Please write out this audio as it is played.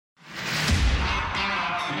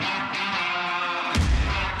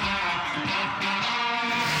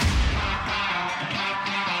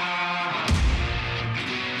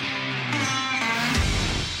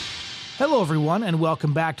Hello, everyone, and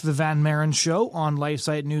welcome back to the Van Maren Show on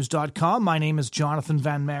LifeSiteNews.com. My name is Jonathan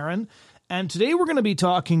Van Maren, and today we're going to be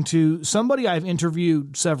talking to somebody I've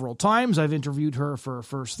interviewed several times. I've interviewed her for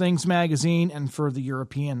First Things magazine and for the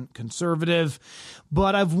European Conservative,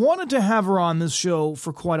 but I've wanted to have her on this show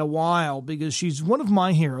for quite a while because she's one of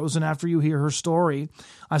my heroes, and after you hear her story,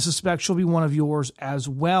 I suspect she'll be one of yours as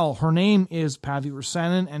well. Her name is Päivi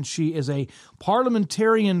Räsänen, and she is a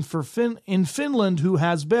parliamentarian in Finland who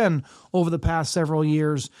has been, over the past several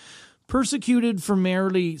years, persecuted for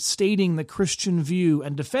merely stating the Christian view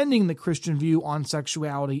and defending the Christian view on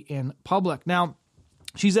sexuality in public. Now,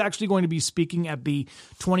 she's actually going to be speaking at the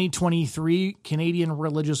 2023 Canadian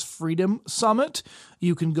Religious Freedom Summit.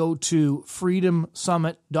 You can go to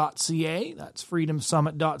freedomsummit.ca. That's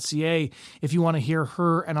freedomsummit.ca if you want to hear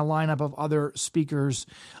her and a lineup of other speakers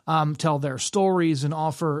tell their stories and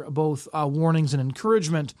offer both warnings and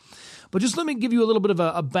encouragement. But just let me give you a little bit of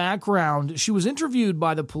a background. She was interviewed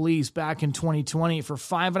by the police back in 2020 for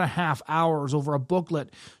 5.5 hours over a booklet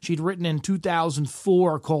she'd written in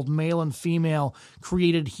 2004 called Male and Female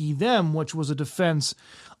Created He Them, which was a defense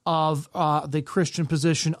of the Christian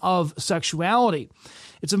position of sexuality.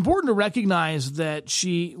 It's important to recognize that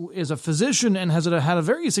she is a physician and has had a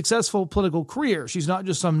very successful political career. She's not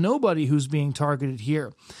just some nobody who's being targeted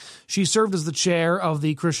here. She served as the chair of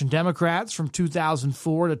the Christian Democrats from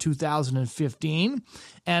 2004 to 2015,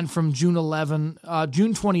 and from June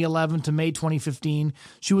 2011 to May 2015,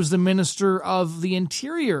 she was the Minister of the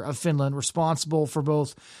Interior of Finland, responsible for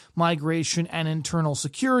both migration and internal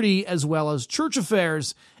security, as well as church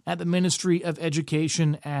affairs at the Ministry of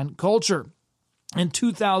Education and Culture. In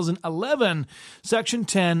 2011, Section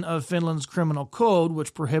 10 of Finland's Criminal Code,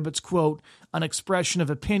 which prohibits, quote, an expression of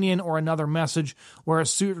opinion or another message where a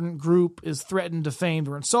certain group is threatened, defamed,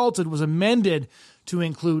 or insulted, was amended to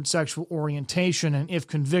include sexual orientation, and if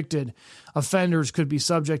convicted, offenders could be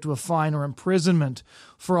subject to a fine or imprisonment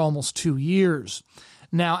for almost 2 years.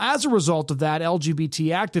 Now, as a result of that, LGBT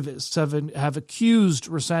activists have accused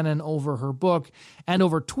Räsänen over her book and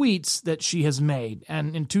over tweets that she has made.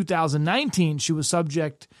 And in 2019, she was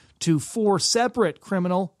subject to 4 separate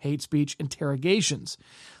criminal hate speech interrogations.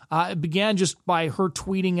 It began just by her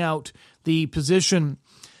tweeting out the position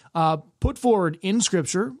put forward in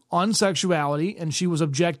Scripture on sexuality, and she was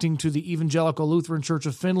objecting to the Evangelical Lutheran Church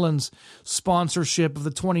of Finland's sponsorship of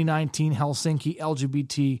the 2019 Helsinki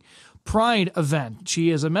LGBT Pride event. She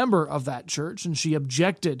is a member of that church, and she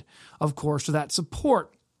objected, of course, to that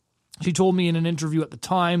support. She told me in an interview at the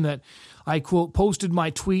time that I, quote, posted my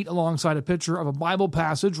tweet alongside a picture of a Bible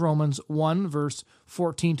passage, Romans 1, verse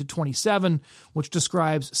 14 to 27, which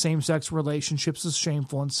describes same-sex relationships as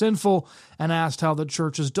shameful and sinful, and asked how the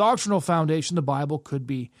church's doctrinal foundation, the Bible, could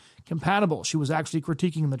be compatible. She was actually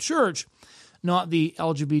critiquing the church, not the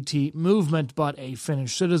LGBT movement, but a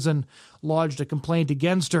Finnish citizen lodged a complaint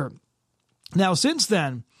against her. Now, since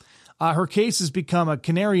then, her case has become a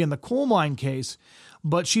canary in the coal mine case,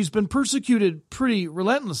 but she's been persecuted pretty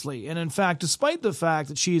relentlessly. And in fact, despite the fact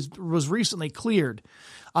that she was recently cleared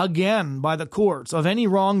again by the courts of any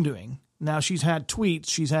wrongdoing, now she's had tweets,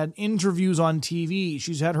 she's had interviews on TV,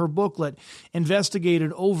 she's had her booklet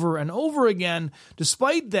investigated over and over again.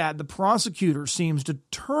 Despite that, the prosecutor seems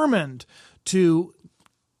determined to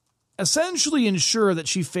essentially ensure that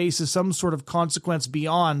she faces some sort of consequence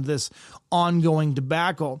beyond this ongoing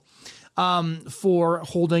debacle for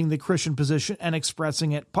holding the Christian position and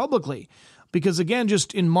expressing it publicly. Because again,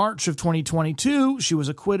 just in March of 2022, she was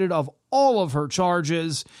acquitted of all of her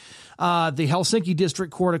charges. The Helsinki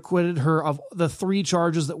District Court acquitted her of the 3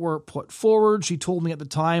 charges that were put forward. She told me at the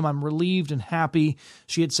time, I'm relieved and happy.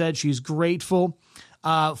 She had said she's grateful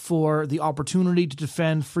for the opportunity to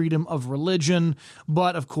defend freedom of religion.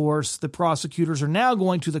 But, of course, the prosecutors are now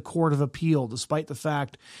going to the Court of Appeal, despite the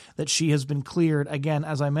fact that she has been cleared, again,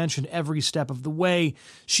 as I mentioned, every step of the way.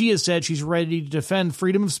 She has said she's ready to defend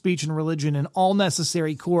freedom of speech and religion in all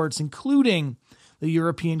necessary courts, including the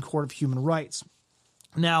European Court of Human Rights.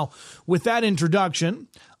 Now, with that introduction,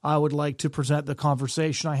 I would like to present the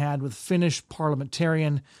conversation I had with Finnish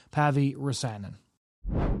parliamentarian Päivi Räsänen.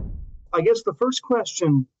 I guess the first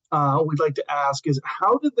question we'd like to ask is,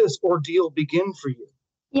 how did this ordeal begin for you?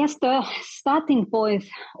 Yes, the starting point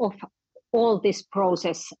of all this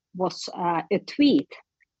process was a tweet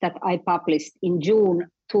that I published in June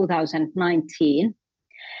 2019.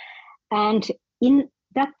 And in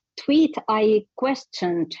that tweet, I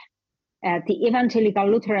questioned the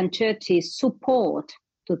Evangelical Lutheran Church's support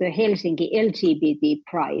to the Helsinki LGBT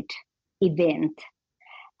Pride event.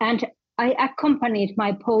 And I accompanied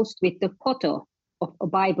my post with the photo of a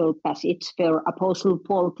Bible passage where Apostle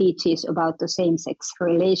Paul teaches about the same-sex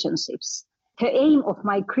relationships. The aim of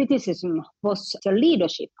my criticism was the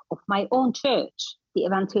leadership of my own church, the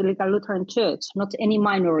Evangelical Lutheran Church, not any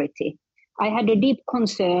minority. I had a deep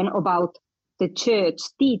concern about the church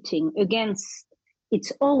teaching against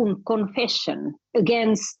its own confession,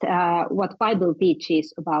 against what Bible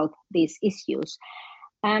teaches about these issues.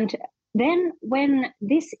 And then when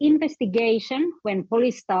this investigation, when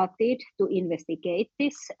police started to investigate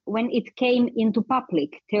this, when it came into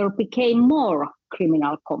public, there became more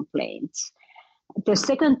criminal complaints. The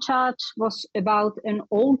second charge was about an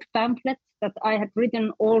old pamphlet that I had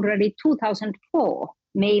written already 2004,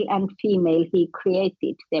 male and female, he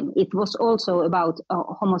created them. It was also about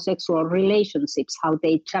homosexual relationships, how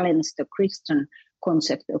they challenged the Christian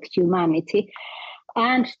concept of humanity.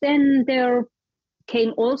 And then there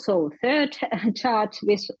came also third charge,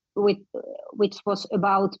 which was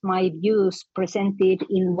about my views presented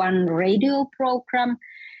in one radio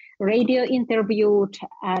interviewed,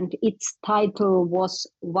 and its title was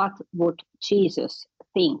 "What Would Jesus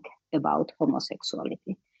Think About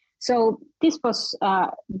Homosexuality?" So this was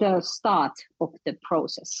the start of the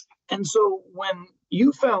process. And so when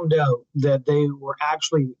you found out that they were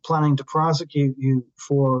actually planning to prosecute you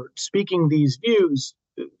for speaking these views,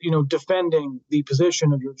 defending the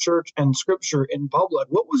position of your church and scripture in public,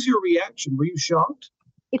 what was your reaction? Were you shocked?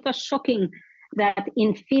 It was shocking that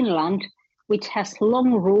in Finland, which has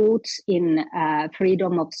long roots in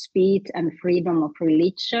freedom of speech and freedom of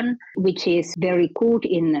religion, which is very good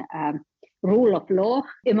in rule of law,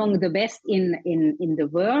 among the best in the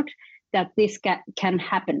world, that this can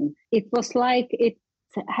happen. It was like it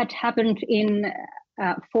had happened in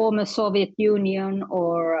former Soviet Union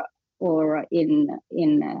or in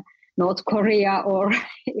North Korea or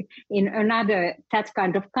in another that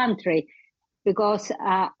kind of country, because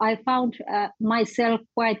I found myself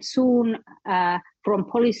quite soon from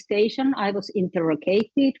police station. I was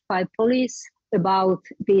interrogated by police about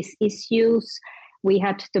these issues. We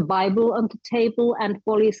had the Bible on the table, and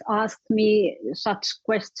police asked me such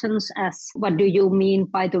questions as, what do you mean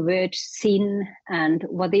by the word sin? And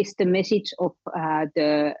what is the message of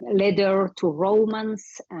the letter to Romans?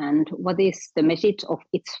 And what is the message of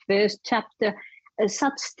its first chapter?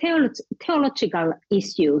 Such theological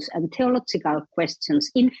issues and theological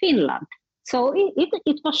questions in Finland. So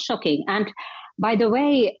it was shocking. And by the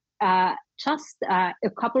way, just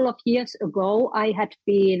a couple of years ago, I had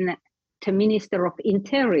been the Minister of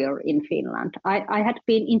Interior in Finland. I had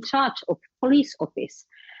been in charge of police office,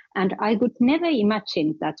 and I could never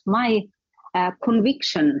imagine that my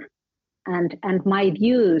conviction and my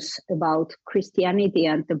views about Christianity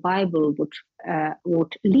and the Bible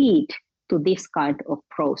would lead to this kind of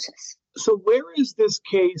process. So where is this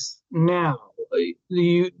case now?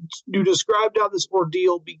 You described how this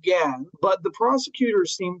ordeal began, but the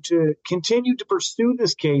prosecutors seem to continue to pursue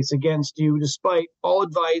this case against you despite all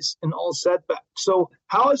advice and all setbacks. So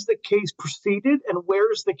how has the case proceeded, and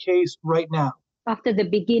where is the case right now? After the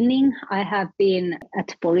beginning, I have been at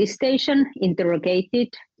the police station,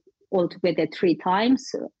 interrogated altogether 3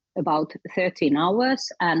 times, about 13 hours.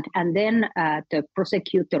 And then the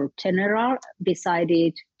prosecutor general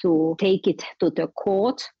decided to take it to the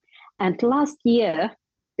court. And last year,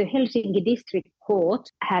 the Helsinki District Court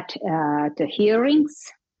had the hearings,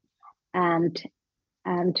 and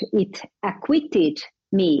it acquitted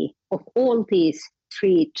me of all these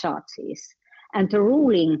 3 charges. And the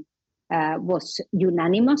ruling was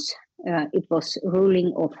unanimous. It was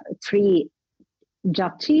ruling of 3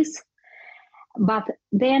 judges. But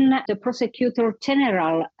then the prosecutor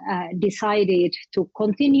general decided to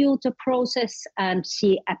continue the process, and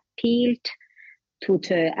she appealed to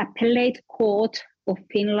the appellate court of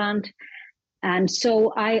Finland. And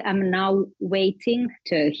so I am now waiting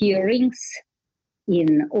the hearings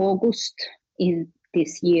in August in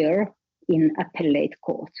this year in appellate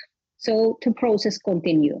court. So the process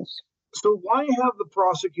continues. So why have the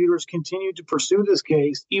prosecutors continued to pursue this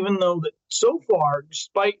case, even though that so far,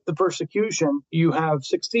 despite the persecution, you have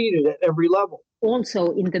succeeded at every level?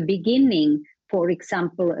 Also, in the beginning, for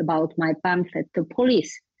example, about my pamphlet, the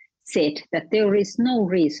police said that there is no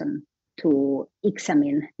reason to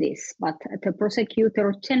examine this. But the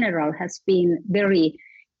prosecutor general has been very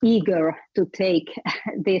eager to take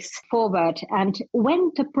this forward. And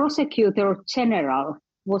when the prosecutor general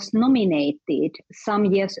was nominated some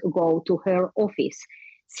years ago to her office,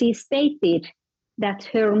 she stated that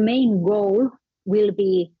her main goal will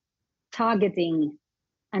be targeting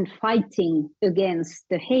and fighting against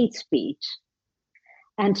the hate speech.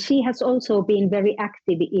 And she has also been very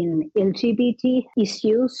active in LGBT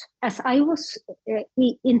issues. As I was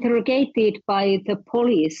interrogated by the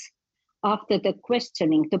police after the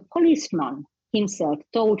questioning, the policeman himself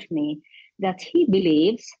told me that he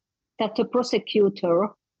believes that the prosecutor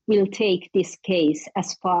will take this case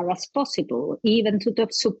as far as possible, even to the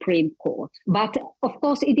Supreme Court. But of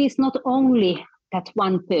course, it is not only that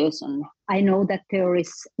one person. I know that there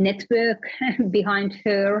is network behind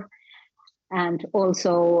her, and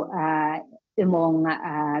also among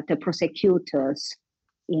the prosecutors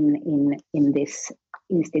in this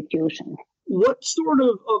institution. What sort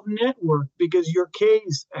of network? Because your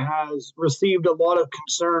case has received a lot of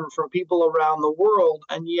concern from people around the world,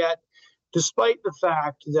 and yet, despite the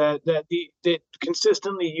fact that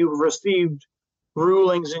consistently you've received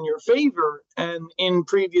rulings in your favor, and in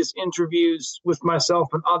previous interviews with myself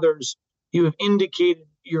and others, you have indicated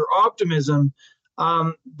your optimism,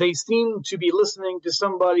 they seem to be listening to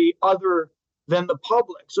somebody other than the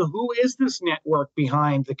public. So who is this network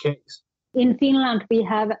behind the case? In Finland, we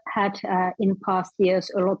have had in past years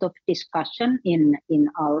a lot of discussion in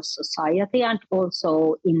our society and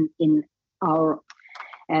also in our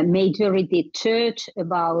majority church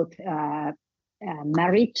about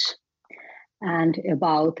marriage and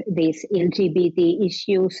about these LGBT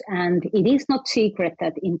issues. And it is not secret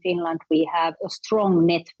that in Finland we have a strong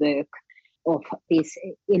network of these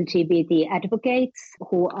LGBT advocates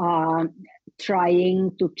who are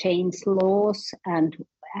trying to change laws and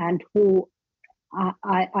who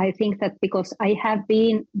I think that because I have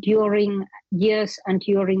been during years and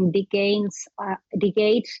during decades,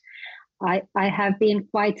 I have been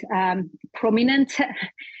quite prominent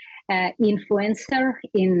influencer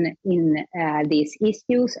in these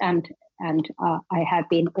issues, and I have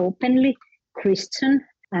been openly Christian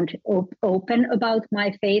and open about my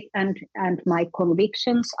faith and my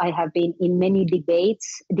convictions. I have been in many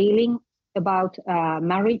debates dealing about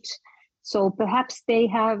marriage. So perhaps they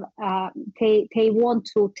have they want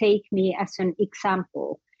to take me as an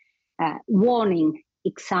example, warning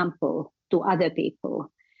example to other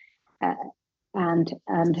people, and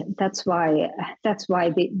that's why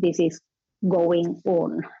this is going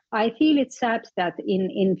on. I feel it's sad that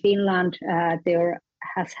in Finland there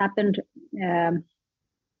has happened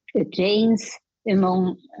a change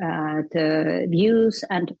among the views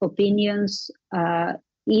and opinions,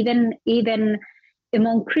 even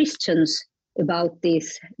among Christians about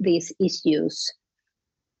these issues.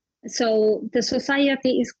 So the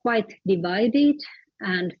society is quite divided,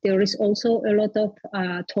 and there is also a lot of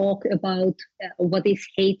talk about what is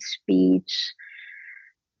hate speech.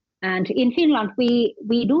 And in Finland, we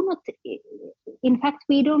do not, in fact,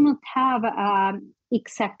 we do not have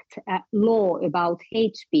exact law about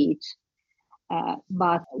hate speech,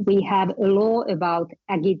 but we have a law about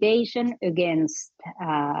agitation against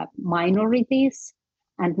minorities.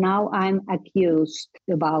 And now I'm accused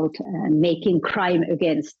about making crime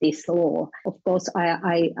against this law. Of course,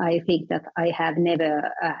 I think that I have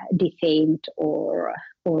never defamed or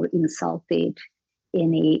insulted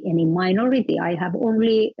any minority. I have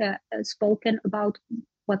only spoken about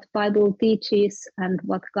what Bible teaches and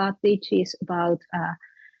what God teaches about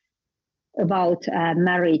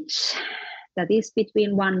marriage that is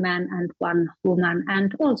between one man and one woman,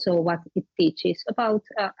 and also what it teaches about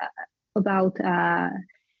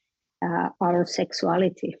our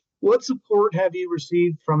sexuality. What support have you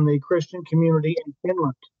received from the Christian community in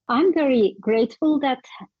Finland? I'm very grateful that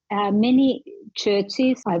many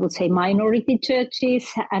churches, I would say minority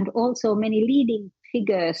churches, and also many leading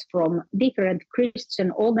figures from different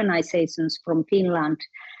Christian organizations from Finland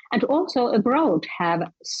and also abroad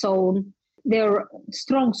have shown their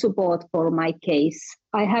strong support for my case.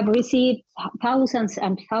 I have received thousands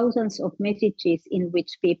and thousands of messages in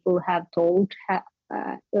which people have told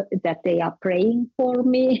that they are praying for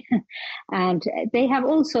me. And they have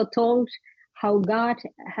also told how God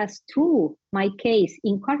has, through my case,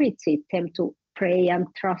 encouraged them to pray and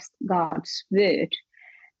trust God's word.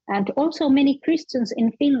 And also many Christians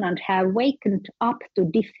in Finland have wakened up to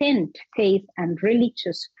defend faith and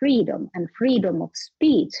religious freedom and freedom of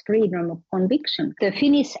speech, freedom of conviction. The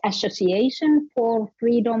Finnish Association for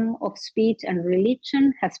Freedom of Speech and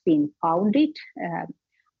Religion has been founded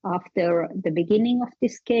after the beginning of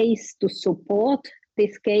this case to support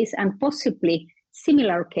this case and possibly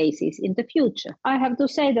similar cases in the future. I have to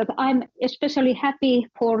say that I'm especially happy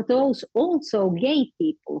for those also gay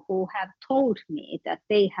people who have told me that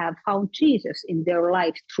they have found Jesus in their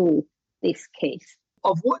life through this case.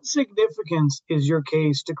 Of what significance is your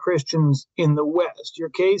case to Christians in the West? Your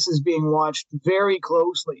case is being watched very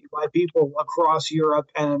closely by people across Europe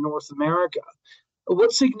and in North America.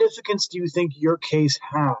 What significance do you think your case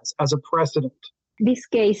has as a precedent? This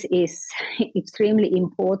case is extremely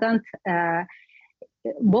important,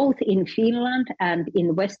 both in Finland and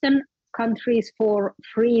in Western countries, for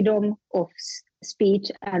freedom of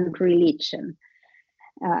speech and religion.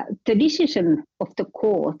 The decision of the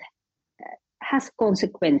court has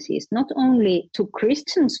consequences, not only to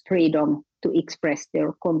Christians' freedom to express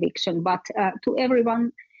their conviction, but to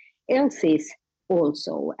everyone else's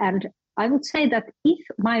also. And I would say that if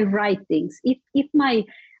my writings, if my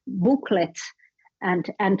booklets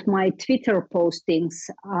and my Twitter postings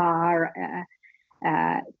are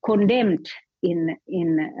condemned in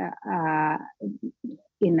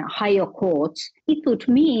higher courts, it would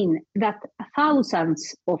mean that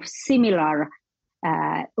thousands of similar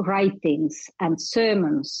writings and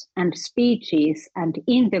sermons and speeches and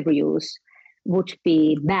interviews would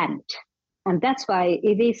be banned. And that's why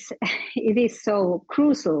it is so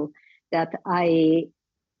crucial that I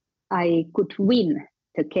could win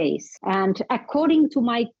the case. And according to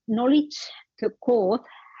my knowledge, the court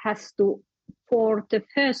has to, for the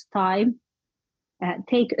first time,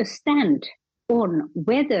 take a stand on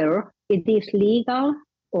whether it is legal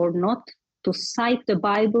or not to cite the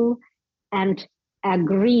Bible and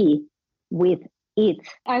agree with it.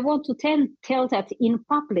 I want to tell that in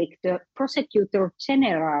public, the prosecutor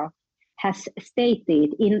general has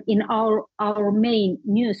stated in our main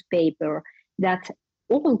newspaper that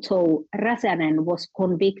although Räsänen was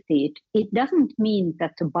convicted, it doesn't mean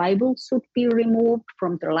that the Bible should be removed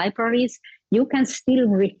from the libraries. You can still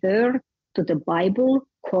refer to the Bible,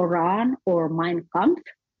 Quran, or Mein Kampf,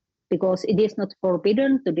 because it is not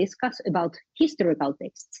forbidden to discuss about historical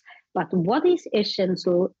texts. But what is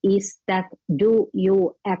essential is that do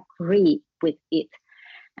you agree with it?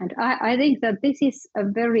 And I think that this is a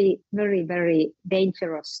very, very, very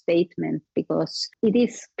dangerous statement, because it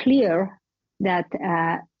is clear that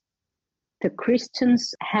the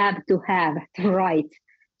Christians have to have the right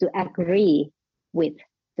to agree with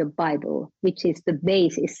the Bible, which is the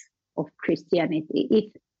basis of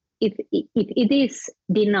Christianity. If it is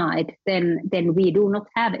denied, then we do not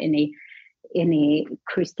have any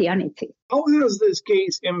Christianity. How has this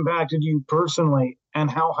case impacted you personally, and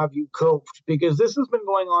how have you coped? Because this has been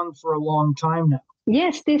going on for a long time now.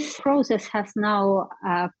 Yes, this process has now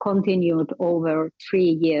continued over 3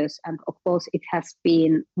 years, and of course it has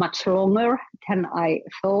been much longer than I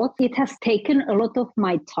thought. It has taken a lot of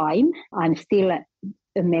my time. I'm still a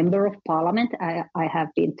member of parliament. I have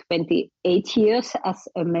been 28 years as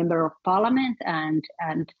a member of parliament, and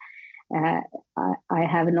I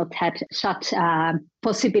have not had such a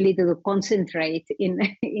possibility to concentrate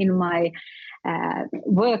in my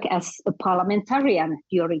work as a parliamentarian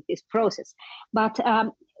during this process. But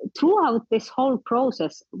throughout this whole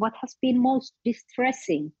process, what has been most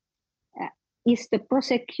distressing is the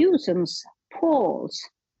prosecution's false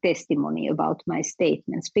testimony about my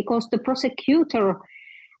statements, because the prosecutor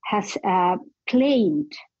has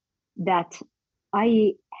claimed that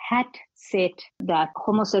I had said that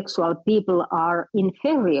homosexual people are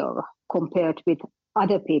inferior compared with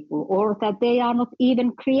other people, or that they are not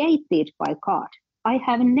even created by God. I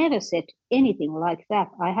have never said anything like that.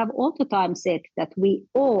 I have all the time said that we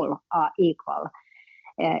all are equal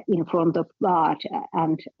in front of God,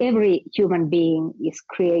 and every human being is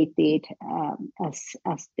created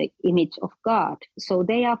as the image of God. So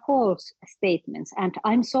they are false statements. And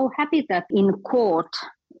I'm so happy that in court,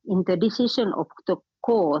 in the decision of the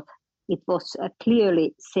court, it was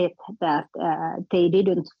clearly said that they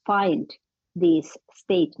didn't find these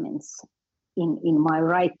statements in my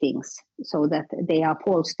writings, so that they are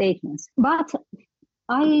false statements. But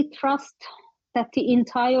I trust that the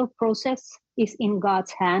entire process is in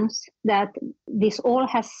God's hands, that this all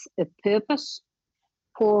has a purpose.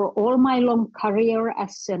 For all my long career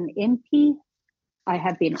as an MP, I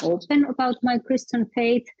have been open about my Christian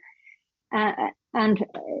faith, and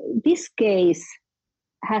this case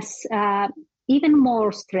has even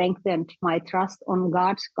more strengthened my trust on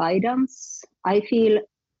God's guidance. I feel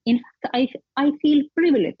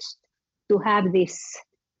privileged to have this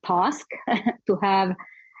task, to have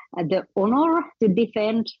the honor to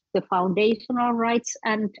defend the foundational rights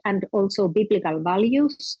and also biblical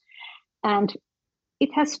values. And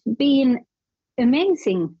it has been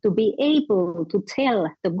amazing to be able to tell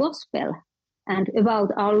the gospel and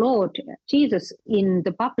about our Lord Jesus in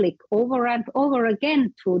the public over and over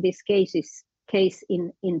again through this case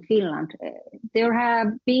in Finland. There have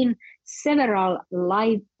been several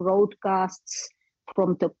live broadcasts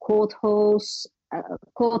from the courthouse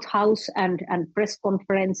and press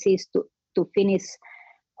conferences to Finnish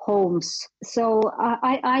homes. So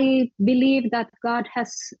I believe that God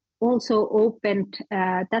has also opened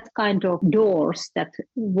that kind of doors that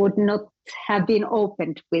would not have been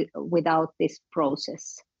opened without this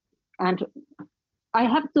process. And I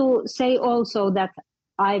have to say also that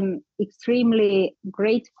I'm extremely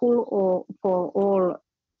grateful for all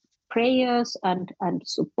prayers and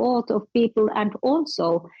support of people, and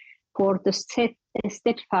also for the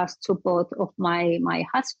steadfast support of my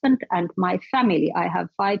husband and my family. I have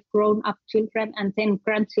 5 grown-up children and 10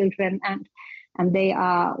 grandchildren, and they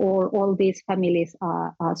are all these families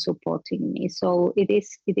are supporting me. So it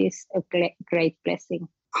is a great blessing.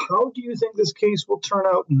 How do you think this case will turn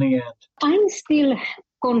out in the end? I'm still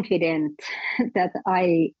confident that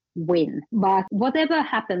I win, but whatever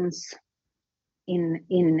happens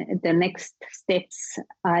in the next steps,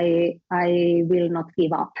 I will not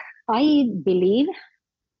give up. I believe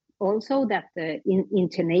also that the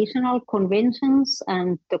international conventions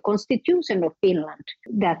and the Constitution of Finland,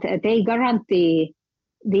 that they guarantee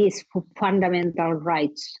these fundamental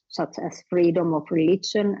rights, such as freedom of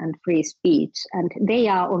religion and free speech, and they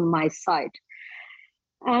are on my side.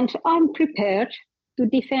 And I'm prepared to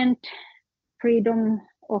defend freedom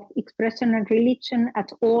of expression and religion at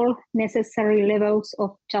all necessary levels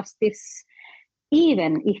of justice,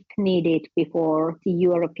 even if needed before the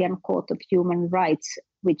European Court of Human Rights,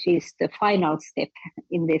 which is the final step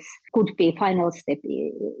in this, could be final step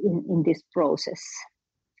in this process.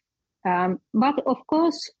 But of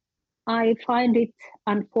course, I find it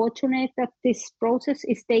unfortunate that this process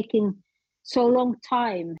is taking so long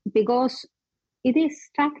time, because it is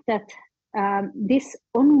fact that this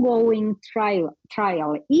ongoing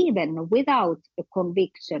trial, even without a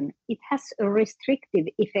conviction, it has a restrictive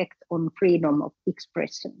effect on freedom of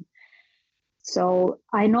expression. So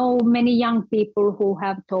I know many young people who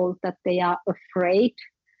have told that they are afraid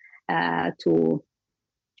to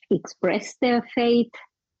express their faith,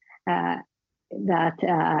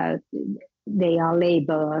 that they are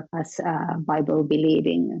labeled as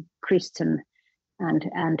Bible-believing Christian,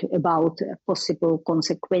 and about possible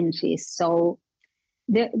consequences. So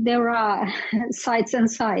there are sides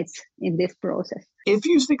and sides in this process. If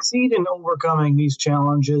you succeed in overcoming these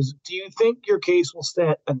challenges, do you think your case will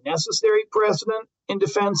set a necessary precedent in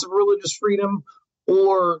defense of religious freedom?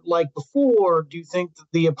 Or, like before, do you think that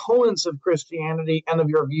the opponents of Christianity and of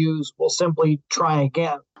your views will simply try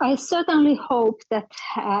again? I certainly hope that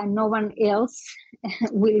no one else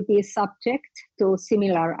will be subject to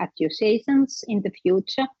similar accusations in the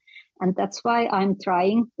future. And that's why I'm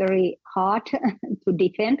trying very hard to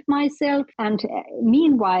defend myself. And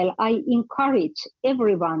meanwhile, I encourage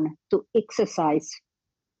everyone to exercise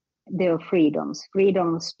their freedoms,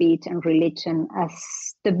 freedom of speech and religion, as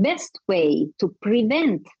the best way to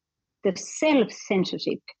prevent the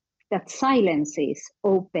self-censorship that silences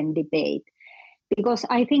open debate. Because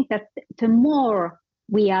I think that the more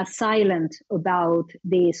we are silent about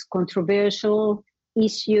these controversial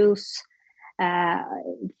issues,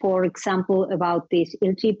 for example, about these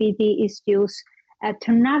LGBT issues,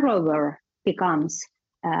 the narrower becomes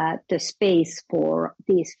the space for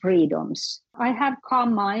these freedoms. I have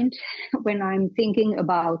calm mind when I'm thinking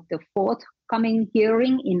about the forthcoming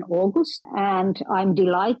hearing in August, and I'm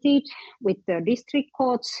delighted with the district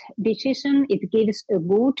court's decision. It gives a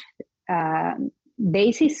good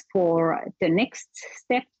basis for the next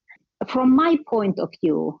step. From my point of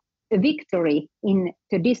view, a victory in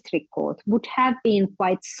the district court would have been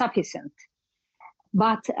quite sufficient.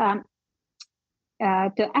 But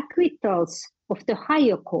the acquittals of the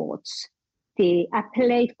higher courts, the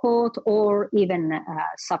appellate court or even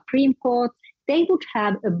Supreme Court, they would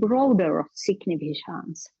have a broader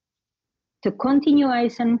significance. The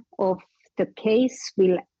continuation of the case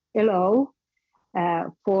will allow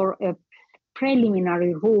for a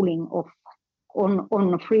preliminary ruling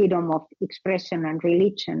on freedom of expression and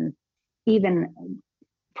religion, even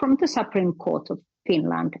from the Supreme Court of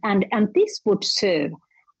Finland. And this would serve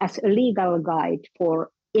as a legal guide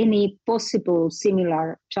for any possible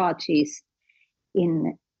similar charges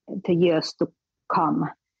in the years to come.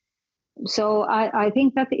 So I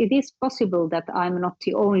think that it is possible that I'm not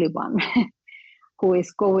the only one who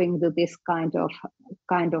is going to this kind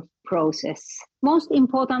of process. Most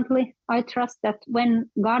importantly, I trust that when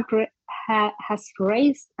God has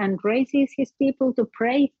raised and raises his people to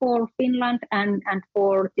pray for Finland and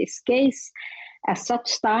for this case as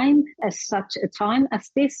such a time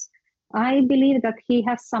as this, I believe that he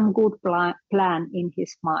has some good plan in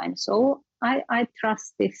his mind. So I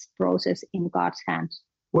trust this process in God's hands.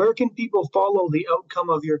 Where can people follow the outcome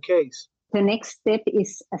of your case? The next step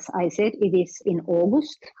is, as I said, it is in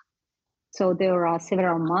August. So there are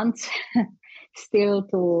several months still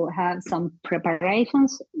to have some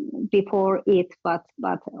preparations before it, but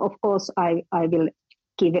of course I will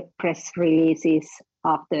give press releases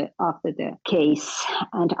after the case.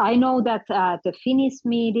 And I know that the Finnish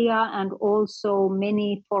media and also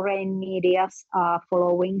many foreign medias are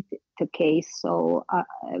following the case. So,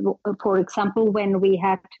 for example, when we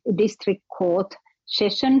had a district court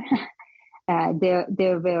session, there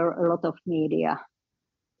were a lot of media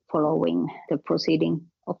following the proceeding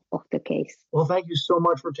of the case. Well, thank you so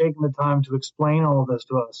much for taking the time to explain all of this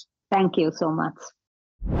to us. Thank you so much.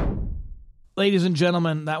 Ladies and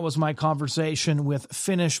gentlemen, that was my conversation with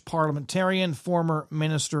Finnish parliamentarian, former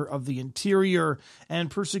Minister of the Interior,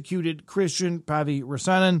 and persecuted Christian Päivi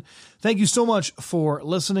Räsänen. Thank you so much for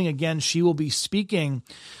listening. Again, she will be speaking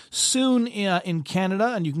soon in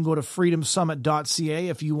Canada, and you can go to freedomsummit.ca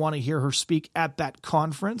if you want to hear her speak at that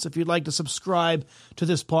conference. If you'd like to subscribe to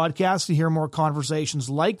this podcast to hear more conversations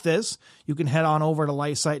like this, you can head on over to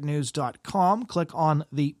lightsitenews.com, click on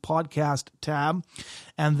the podcast tab,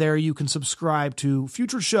 and there you can subscribe to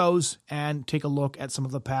future shows and take a look at some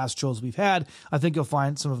of the past shows we've had. I think you'll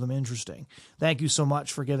find some of them interesting. Thank you so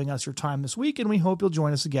much for giving us your time this week, and we hope you'll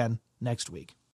join us again next week.